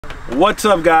What's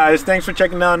up guys, thanks for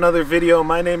checking out another video.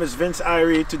 My name is Vince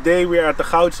Irie. Today we are at the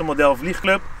Goudse Model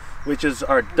Vliegclub, which is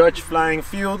our Dutch flying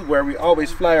field where we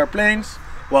always fly our planes.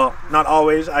 Well, not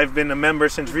always, I've been a member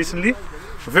since recently.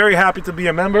 Very happy to be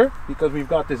a member because we've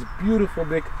got this beautiful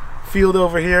big field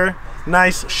over here.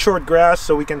 Nice short grass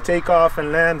so we can take off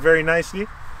and land very nicely.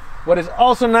 What is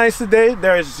also nice today,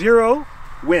 there is zero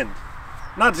wind.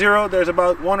 Not zero, there's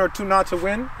about 1 or 2 knots of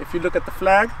wind if you look at the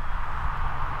flag.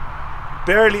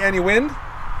 Barely any wind,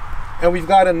 and we've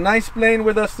got a nice plane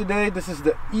with us today. This is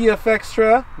the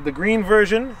Efxtra, the green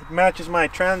version. It matches my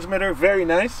transmitter, very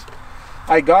nice.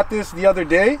 I got this the other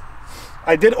day.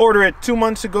 I did order it 2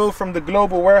 months ago from the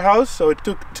global warehouse, so it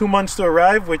took 2 months to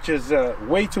arrive, which is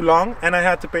way too long, and I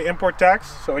had to pay import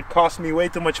tax, so it cost me way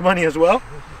too much money as well.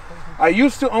 I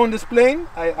used to own this plane.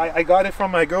 I got it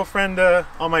from my girlfriend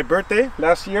on my birthday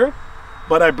last year,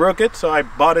 but I broke it, so I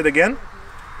bought it again.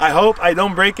 I hope I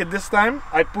don't break it this time.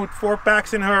 I put 4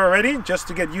 packs in her already just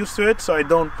to get used to it so I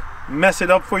don't mess it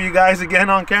up for you guys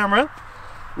again on camera.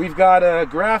 We've got a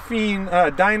graphene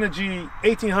Dinogy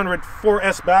 1800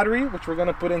 4S battery, which we're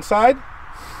gonna put inside.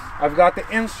 I've got the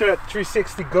Insta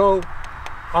 360 Go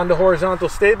on the horizontal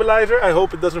stabilizer. I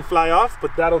hope it doesn't fly off,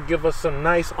 but that'll give us some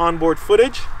nice onboard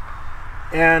footage.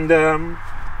 And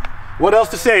what else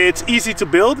to say? It's easy to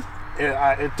build.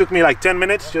 It took me like 10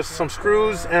 minutes, just some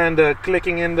screws and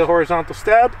clicking in the horizontal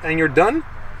stab, and you're done.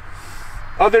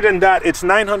 Other than that, it's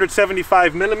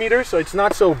 975 millimeters, so it's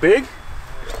not so big,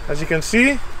 as you can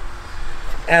see.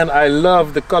 And I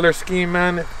love the color scheme,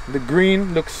 man. The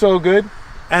green looks so good,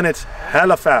 and it's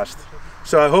hella fast.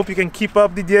 So I hope you can keep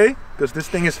up, Didier, because this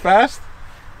thing is fast.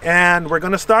 And we're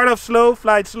gonna start off slow,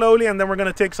 fly it slowly, and then we're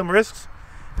gonna take some risks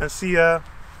and see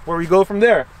where we go from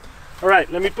there. All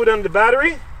right, let me put on the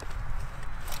battery.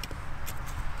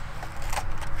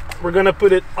 We're gonna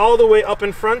put it all the way up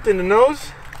in front in the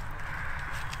nose.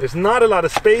 There's not a lot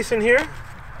of space in here,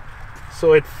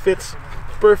 so it fits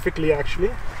perfectly actually.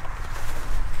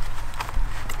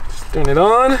 Just turn it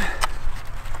on.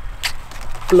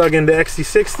 Plug in the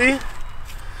XT60.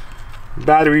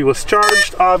 Battery was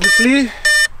charged, obviously.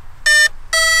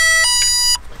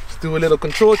 Let's do a little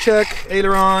control check.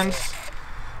 Ailerons,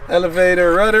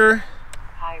 elevator, rudder.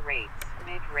 High rates,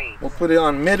 mid rates. We'll put it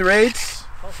on mid rates.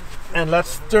 And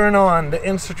let's turn on the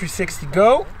Insta 360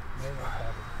 Go.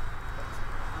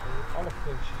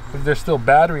 If there's still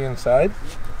battery inside,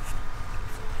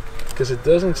 because it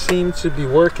doesn't seem to be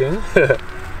working.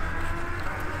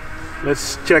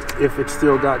 Let's check if it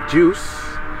still got juice.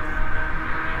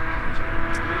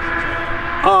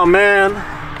 Oh man,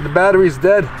 the battery's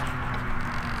dead.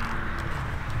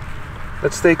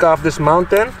 Let's take off this mount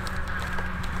then.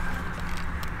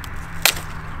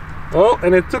 Oh,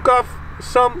 and it took off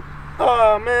some.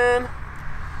 Oh man,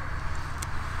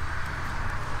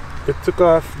 it took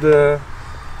off the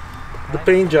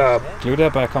paint job. Glue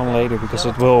that back on later because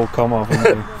it will come off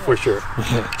For sure.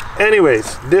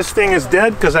 Anyways, this thing is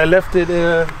dead because I left it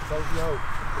in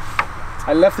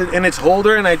its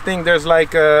holder, and I think there's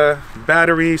like a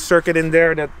battery circuit in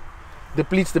there that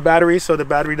depletes the battery so the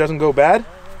battery doesn't go bad.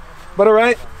 But all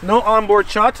right, no onboard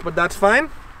shots, but that's fine.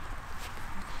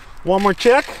 One more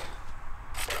check.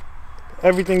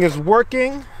 Everything is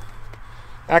working.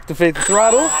 Activate the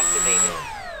throttle.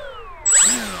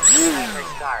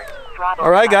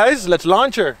 All right, guys, let's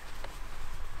launch her.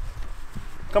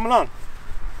 Come along.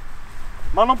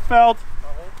 Man op veld.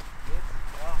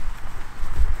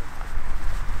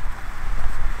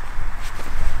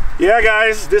 Yeah,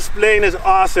 guys, this plane is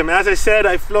awesome. As I said,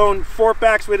 I've flown 4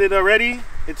 packs with it already.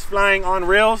 It's flying on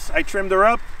rails. I trimmed her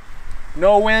up.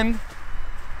 No wind.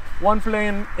 1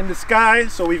 plane in the sky,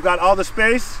 so we've got all the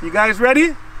space. You guys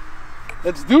ready?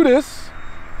 Let's do this.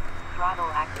 Throttle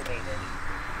activated.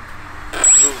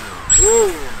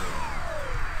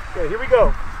 Okay, here we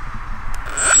go.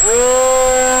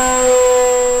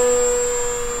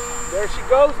 There she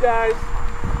goes, guys.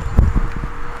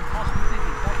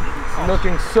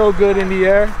 Looking so good in the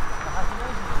air.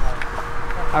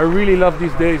 I really love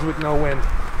these days with no wind.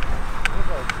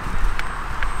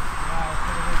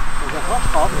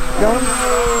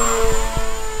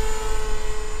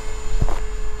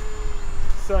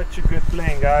 Such a good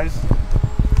plane, guys.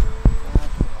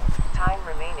 Time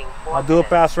remaining 4 I'll do a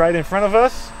pass right in front of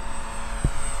us.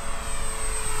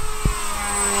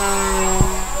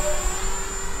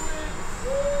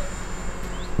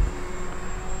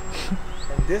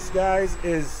 And this, guys,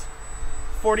 is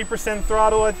 40%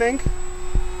 throttle, I think.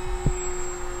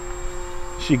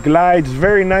 She glides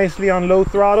very nicely on low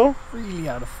throttle. Really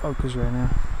out of focus right now.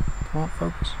 Come on,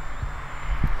 focus.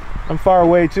 I'm far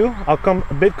away too. I'll come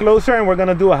a bit closer and we're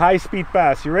gonna do a high-speed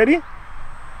pass. You ready?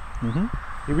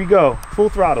 Here we go, full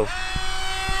throttle.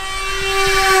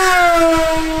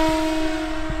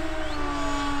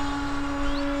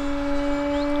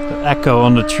 The echo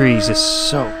on the trees is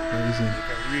so crazy. You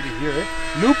can really hear it.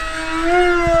 Loop.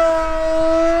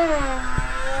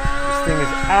 This thing is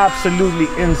absolutely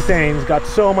insane. It's got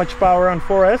so much power on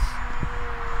 4S.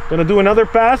 Gonna do another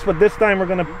pass, but this time we're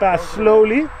gonna pass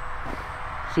slowly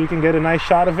so you can get a nice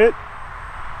shot of it.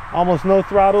 Almost no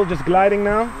throttle, just gliding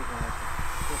now.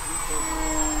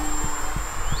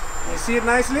 You see it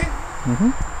nicely?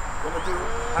 Gonna do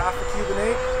half a Cuban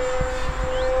 8.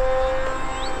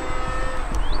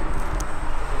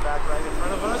 Come back right in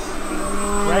front of us.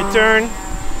 Right turn.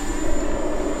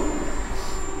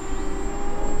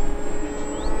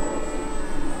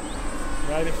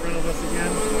 Right in front of us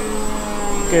again.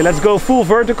 Okay, let's go full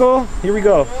vertical. Here we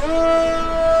go.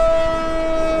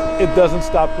 It doesn't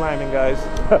stop climbing, guys.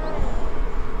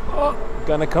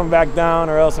 Gonna come back down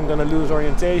or else I'm gonna lose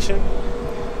orientation.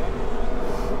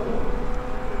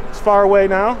 It's far away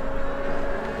now.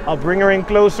 I'll bring her in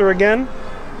closer again.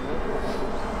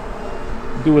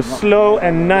 Do a slow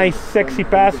and nice sexy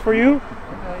pass for you.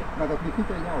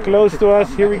 Close to us,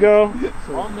 here we go.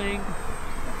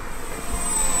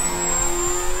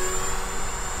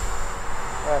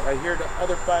 Alright, I hear the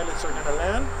other pilots are gonna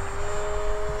land.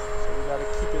 So we gotta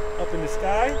keep it up in the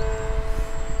sky.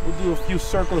 We'll do a few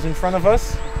circles in front of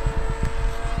us.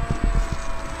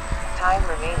 Time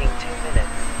remaining 2 minutes.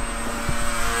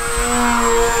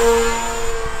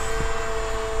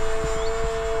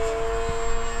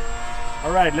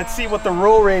 Alright, let's see what the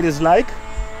roll rate is like.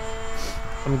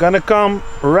 I'm gonna come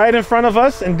right in front of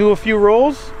us and do a few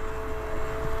rolls.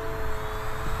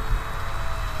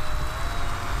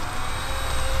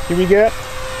 Here we get.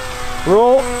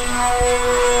 Roll. Yeah,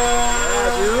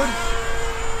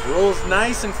 dude. Rolls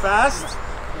nice and fast.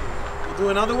 We'll do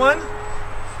another one.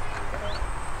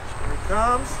 Here it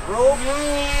comes. Roll.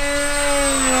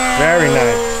 Very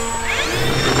nice.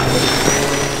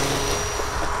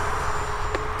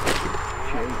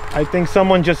 I think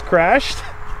someone just crashed.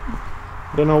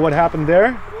 Don't know what happened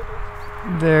there.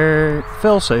 Their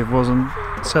failsafe wasn't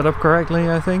set up correctly,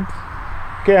 I think.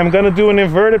 Okay, I'm gonna do an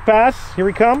inverted pass. Here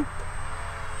we come.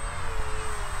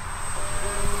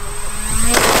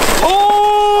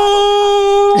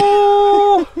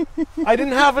 Oh! I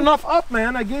didn't have enough up,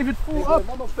 man. I gave it full up.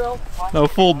 No,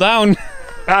 full down.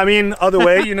 I mean, other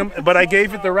way, you know, but I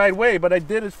gave it the right way, but I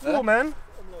did it full, man.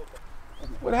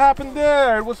 What happened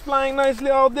there? It was flying nicely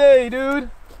all day,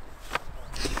 dude.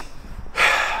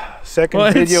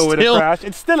 Second video with a crash.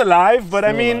 It's still alive, but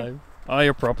I mean... Alive. Oh,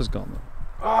 your prop is gone.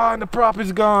 Oh, and the prop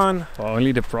is gone. Well,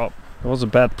 only the prop. It was a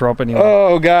bad prop anyway.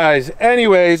 Oh, guys.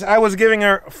 Anyways, I was giving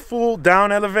her full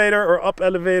down elevator or up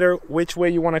elevator, which way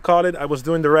you want to call it. I was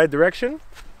doing the right direction.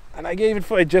 And I gave it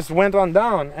full. It just went on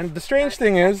down. And the strange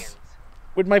thing is,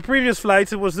 with my previous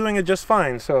flights, it was doing it just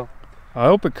fine, so... I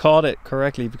hope it caught it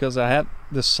correctly because I had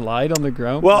the slide on the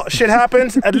ground. Well, shit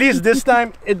happens. At least this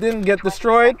time it didn't get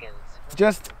destroyed.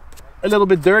 Just a little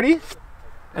bit dirty.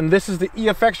 And this is the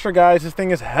Efxtra, guys. This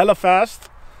thing is hella fast.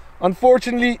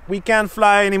 Unfortunately, we can't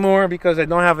fly anymore because I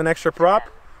don't have an extra prop,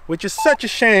 which is such a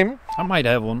shame. I might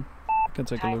have one. I can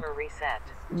take a look. Timer reset.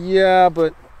 Yeah,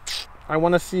 but I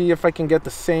want to see if I can get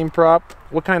the same prop.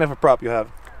 What kind of a prop you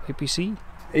have? APC.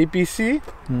 APC?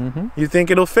 Mm-hmm. You think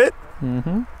it'll fit?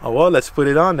 Mm-hmm. Oh, well, let's put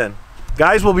it on then.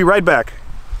 Guys, we'll be right back.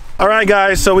 All right,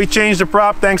 guys, so we changed the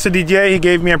prop thanks to Didier. He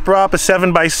gave me a prop, a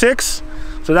 7x6.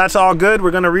 So that's all good. We're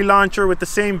going to relaunch her with the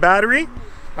same battery.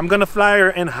 I'm going to fly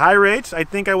her in high rates. I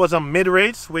think I was on mid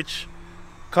rates, which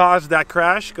caused that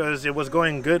crash because it was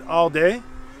going good all day.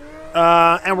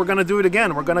 And we're going to do it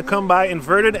again. We're going to come by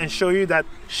inverted and show you that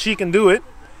she can do it.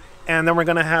 And then we're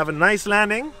going to have a nice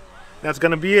landing. That's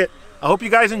going to be it. I hope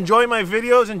you guys enjoy my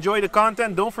videos, enjoy the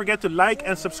content. Don't forget to like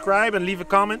and subscribe and leave a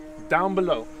comment down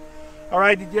below. All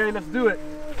right, DJ, let's do it.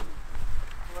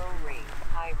 Low rate,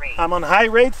 high rate. I'm on high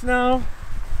rates now.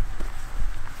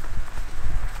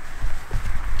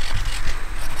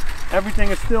 Everything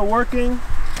is still working.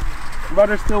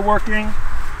 Rudder's still working.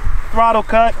 Throttle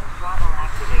cut. Throttle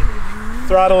activated.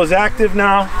 Throttle is active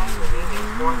now. Time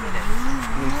remaining 4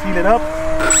 minutes. You feel it up.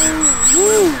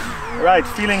 Woo. All right,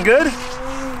 feeling good?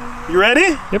 You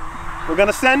ready? Yep. We're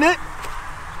gonna send it.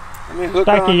 Let me hook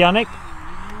Thank on. you, Yannick.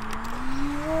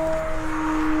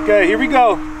 Okay, here we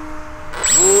go.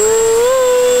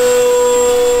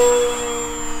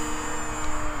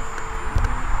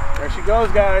 There she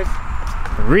goes, guys.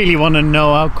 I really want to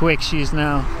know how quick she is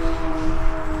now.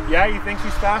 Yeah, you think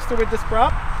she's faster with this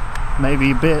prop?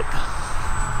 Maybe a bit.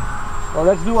 Well,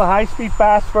 let's do a high-speed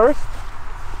pass first.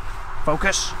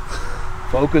 Focus.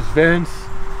 Focus, Vince.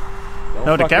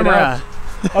 No, the fuck it camera.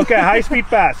 up. Okay, high speed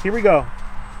pass. Here we go.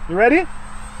 You ready?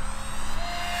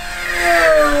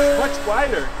 Much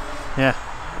quieter. Yeah.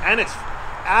 And it's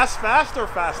as fast or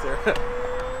faster.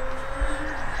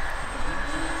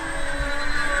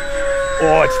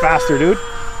 Oh, it's faster, dude.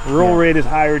 Roll rate is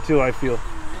higher too, I feel.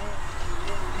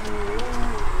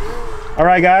 All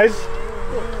right, guys.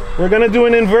 We're gonna do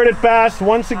an inverted pass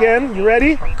once again. You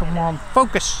ready? Come on,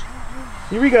 focus.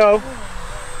 Here we go.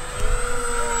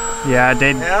 Yeah,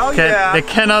 they Hell yeah. they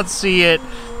cannot see it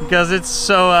because it's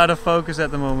so out of focus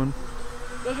at the moment.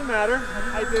 Doesn't matter.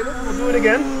 I did it. We'll do it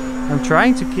again. I'm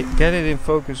trying to get it in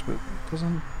focus, but it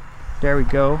doesn't. There we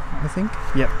go. I think.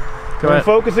 Yep. Go ahead.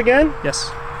 Focus again.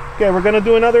 Yes. Okay, we're gonna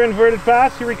do another inverted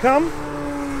pass. Here we come.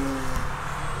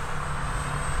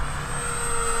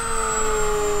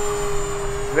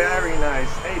 Very nice.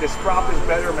 Hey, this prop is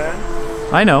better, man.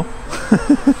 I know.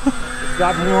 It's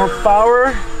got more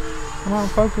power. Come on,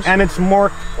 focus. And it's more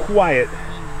quiet.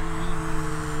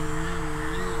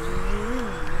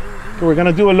 So we're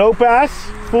gonna do a low pass,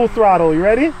 full throttle. You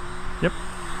ready? Yep.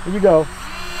 Here you go.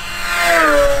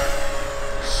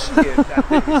 Shit, that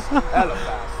thing is hella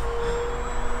fast.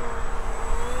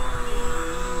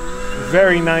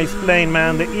 Very nice plane,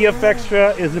 man. The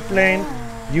Efxtra is a plane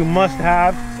you must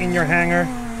have in your hangar.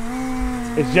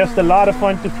 It's just a lot of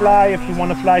fun to fly if you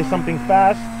want to fly something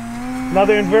fast.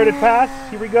 Another inverted pass.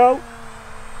 Here we go.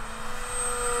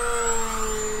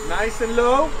 Nice and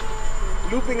low.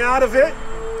 Looping out of it.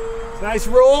 Nice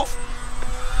roll.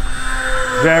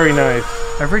 Very nice.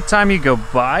 Every time you go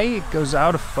by, it goes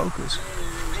out of focus.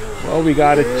 Well, we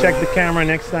gotta check the camera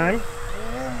next time.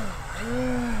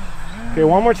 Okay,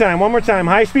 one more time,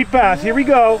 high speed pass, here we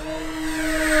go.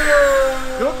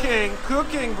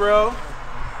 Cooking, bro.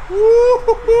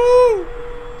 Woo-hoo-hoo.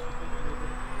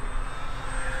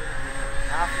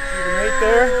 Right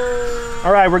there.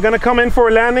 All right, we're gonna come in for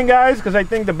a landing, guys, because I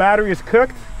think the battery is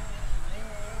cooked.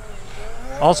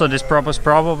 Also, this prop is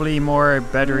probably more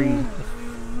battery,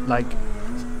 like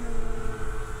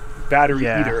Battery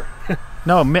Yeah. eater.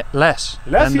 no, less.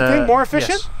 Less, than you think? More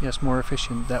efficient? Yes, more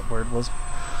efficient. That word was.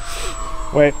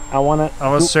 Wait, I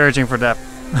was searching for that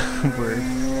word.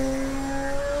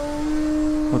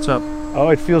 What's up? Oh,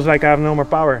 it feels like I have no more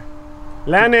power.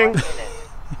 Landing.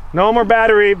 No more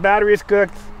battery. Battery is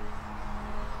cooked.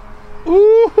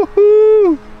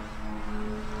 Ooh-hoo-hoo.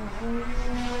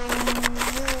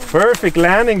 Perfect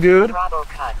landing, dude. Throttle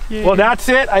cut. Yeah. Well, that's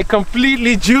it. I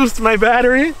completely juiced my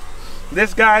battery.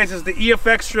 This, guys, is the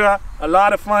Efxtra. A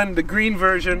lot of fun. The green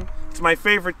version. It's my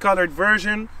favorite colored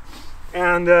version.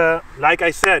 And like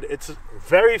I said, it's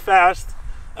very fast.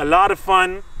 A lot of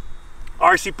fun.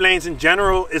 RC planes in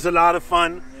general is a lot of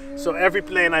fun. So every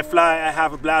plane I fly, I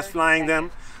have a blast flying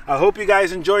them. I hope you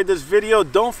guys enjoyed this video.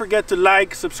 Don't forget to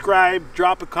like, subscribe,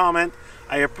 drop a comment.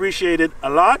 I appreciate it a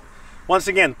lot. Once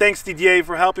again, thanks Didier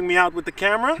for helping me out with the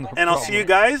camera. And I'll see you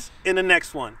guys in the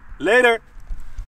next one. Later.